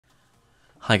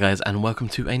Hi guys, and welcome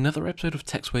to another episode of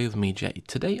TechSway with me, Jay.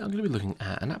 Today I'm going to be looking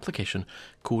at an application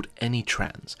called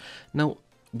AnyTrans. Now,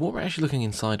 what we're actually looking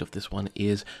inside of this one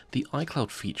is the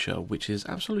iCloud feature, which is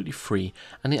absolutely free,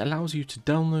 and it allows you to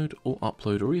download or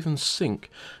upload or even sync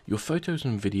your photos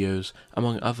and videos,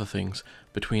 among other things,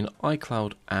 between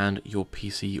iCloud and your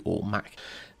PC or Mac.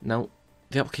 Now,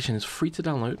 the application is free to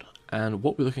download, and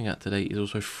what we're looking at today is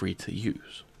also free to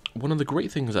use. One of the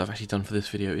great things that I've actually done for this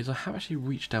video is I have actually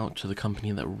reached out to the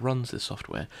company that runs this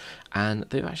software, and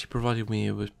they've actually provided me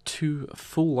with 2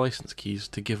 full license keys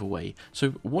to give away.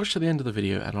 So watch to the end of the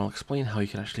video and I'll explain how you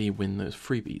can actually win those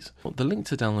freebies. Well, the link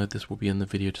to download this will be in the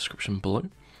video description below.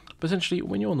 But essentially,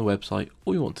 when you're on the website,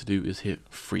 all you want to do is hit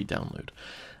free download.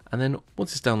 And then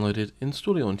once it's downloaded,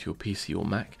 install it onto your PC or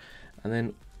Mac, and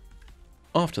then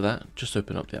after that, just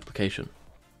open up the application.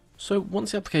 So once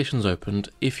the application's opened,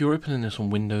 if you're opening this on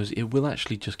Windows, it will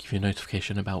actually just give you a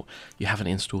notification about you haven't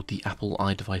installed the Apple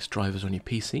iDevice drivers on your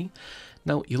PC.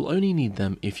 Now, you'll only need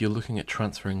them if you're looking at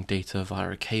transferring data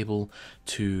via a cable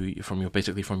from your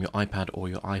iPad or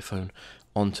your iPhone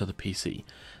onto the PC.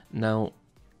 Now,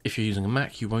 if you're using a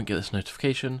Mac, you won't get this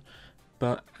notification,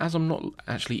 but as I'm not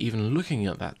actually even looking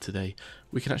at that today,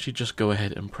 we can actually just go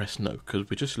ahead and press no, because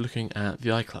we're just looking at the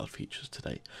iCloud features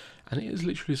today. And it is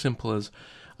literally as simple as,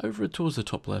 over towards the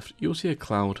top left, you'll see a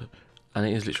cloud, and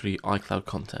it is literally iCloud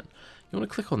content. You want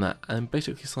to click on that and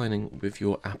basically sign in with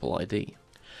your Apple ID.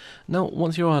 Now,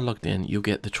 once you are logged in, you'll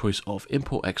get the choice of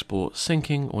import, export,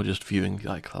 syncing, or just viewing the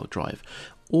iCloud drive.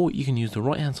 Or you can use the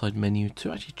right hand side menu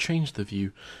to actually change the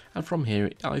view, and from here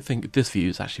I think this view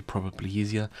is actually probably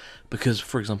easier because,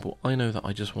 for example, I know that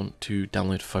I just want to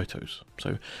download photos.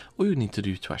 So all you need to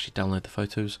do to actually download the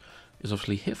photos is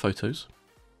obviously hit photos,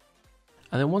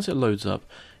 and then once it loads up,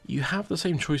 you have the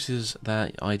same choices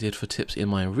that I did for tips in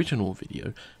my original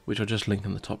video, which I'll just link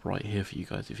in the top right here for you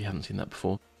guys if you haven't seen that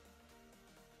before.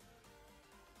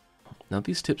 Now,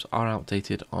 these tips are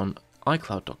outdated on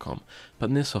iCloud.com, but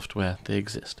in this software they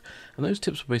exist. And those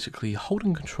tips are basically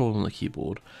holding control on the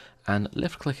keyboard and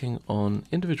left clicking on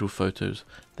individual photos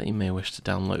that you may wish to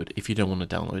download if you don't want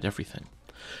to download everything.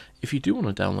 If you do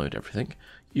want to download everything,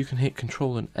 you can hit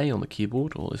Control and A on the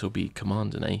keyboard, or this will be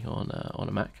Command and A on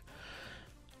a Mac,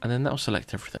 and then that will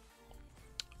select everything.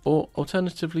 Or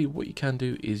alternatively, what you can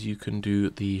do is you can do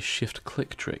the shift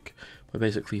click trick by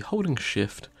basically holding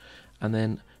shift and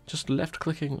then just left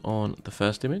clicking on the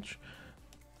first image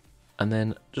and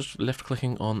then just left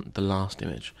clicking on the last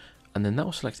image, and then that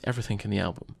will select everything in the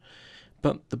album.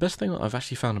 But the best thing that I've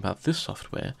actually found about this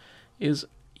software is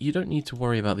you don't need to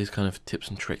worry about these kind of tips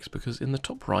and tricks, because in the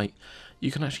top right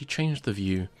you can actually change the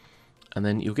view and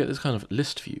then you'll get this kind of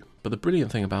list view. But the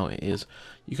brilliant thing about it is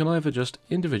you can either just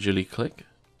individually click,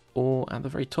 or at the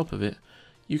very top of it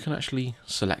you can actually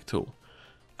select all,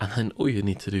 and then all you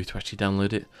need to do to actually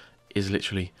download it is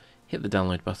literally hit the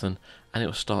download button and it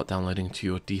will start downloading to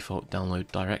your default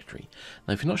download directory.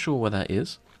 Now, if you're not sure where that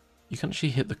is, you can actually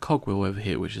hit the cogwheel over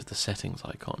here, which is the settings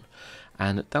icon,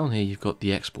 and down here you've got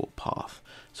the export path.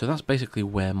 So that's basically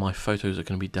where my photos are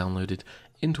going to be downloaded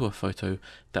into a photo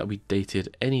that will be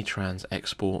dated AnyTrans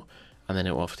export, and then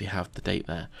it will obviously have the date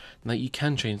there. Now, you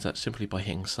can change that simply by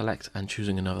hitting select and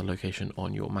choosing another location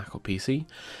on your Mac or PC,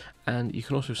 and you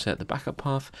can also set the backup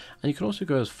path, and you can also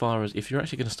go as far as, if you're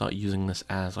actually going to start using this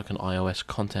as like an iOS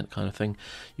content kind of thing,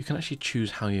 you can actually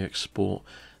choose how you export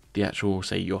the actual,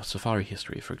 say, your Safari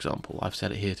history, for example. I've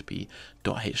set it here to be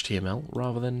 .html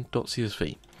rather than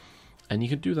 .csv, and you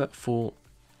can do that for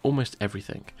almost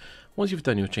everything. Once you've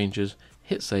done your changes,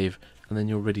 hit save, and then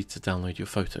you're ready to download your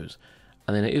photos.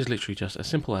 And then it is literally just as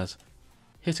simple as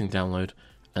hitting download,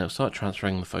 and it'll start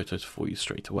transferring the photos for you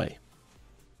straight away.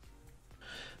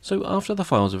 So after the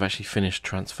files have actually finished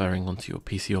transferring onto your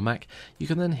PC or Mac, you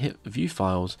can then hit View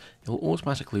Files. It will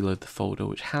automatically load the folder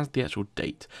which has the actual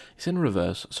date. It's in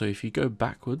reverse, so if you go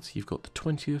backwards, you've got the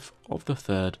 20th of the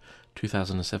 3rd,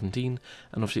 2017,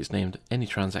 and obviously it's named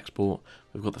AnyTrans Export.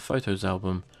 We've got the Photos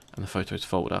album and the Photos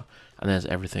folder, and there's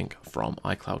everything from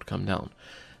iCloud come down.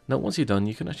 Now, once you're done,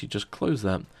 you can actually just close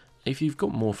that. If you've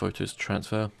got more photos to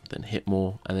transfer, then hit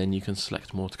more, and then you can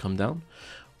select more to come down.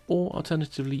 Or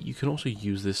alternatively, you can also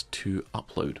use this to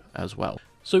upload as well.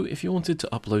 So if you wanted to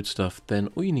upload stuff, then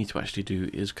all you need to actually do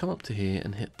is come up to here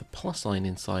and hit the plus sign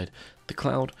inside the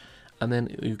cloud, and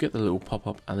then you get the little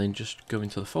pop-up, and then just go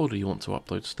into the folder you want to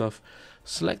upload stuff,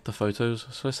 select the photos.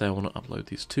 So say I want to upload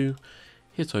these 2,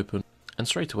 hit open, and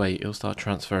straight away it'll start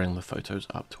transferring the photos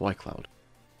up to iCloud.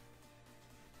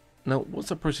 Now, once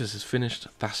the process is finished,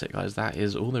 that's it guys, that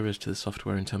is all there is to the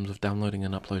software in terms of downloading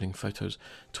and uploading photos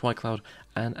to iCloud.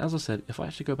 And as I said, if I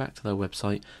actually go back to their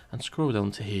website and scroll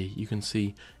down to here, you can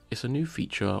see it's a new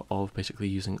feature of basically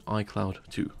using iCloud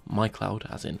to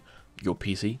myCloud, as in your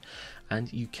PC,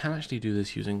 and you can actually do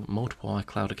this using multiple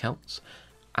iCloud accounts,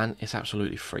 and it's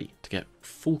absolutely free to get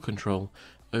full control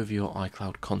over your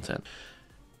iCloud content.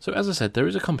 So as I said, there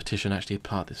is a competition actually as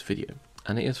part of this video,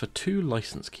 and it is for 2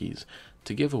 license keys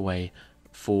to give away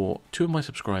for 2 of my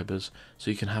subscribers,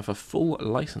 so you can have a full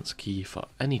license key for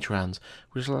AnyTrans,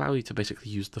 which will allow you to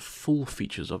basically use the full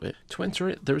features of it. To enter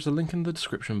it, there is a link in the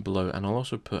description below, and I'll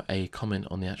also put a comment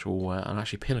on the actual, I'll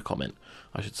actually pin a comment,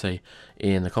 I should say,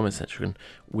 in the comment section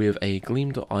with a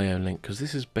gleam.io link, because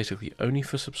this is basically only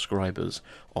for subscribers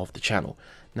of the channel.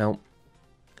 Now,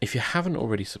 if you haven't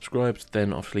already subscribed,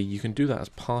 then obviously you can do that as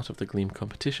part of the Gleam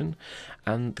competition,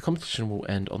 and the competition will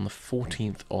end on the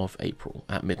 14th of April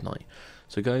at midnight.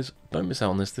 So guys, don't miss out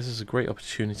on this. This is a great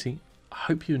opportunity. I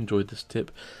hope you enjoyed this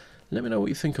tip. Let me know what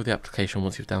you think of the application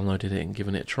once you've downloaded it and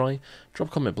given it a try. Drop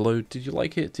a comment below. Did you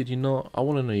like it? Did you not? I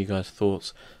want to know you guys'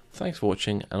 thoughts. Thanks for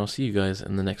watching, and I'll see you guys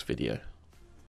in the next video.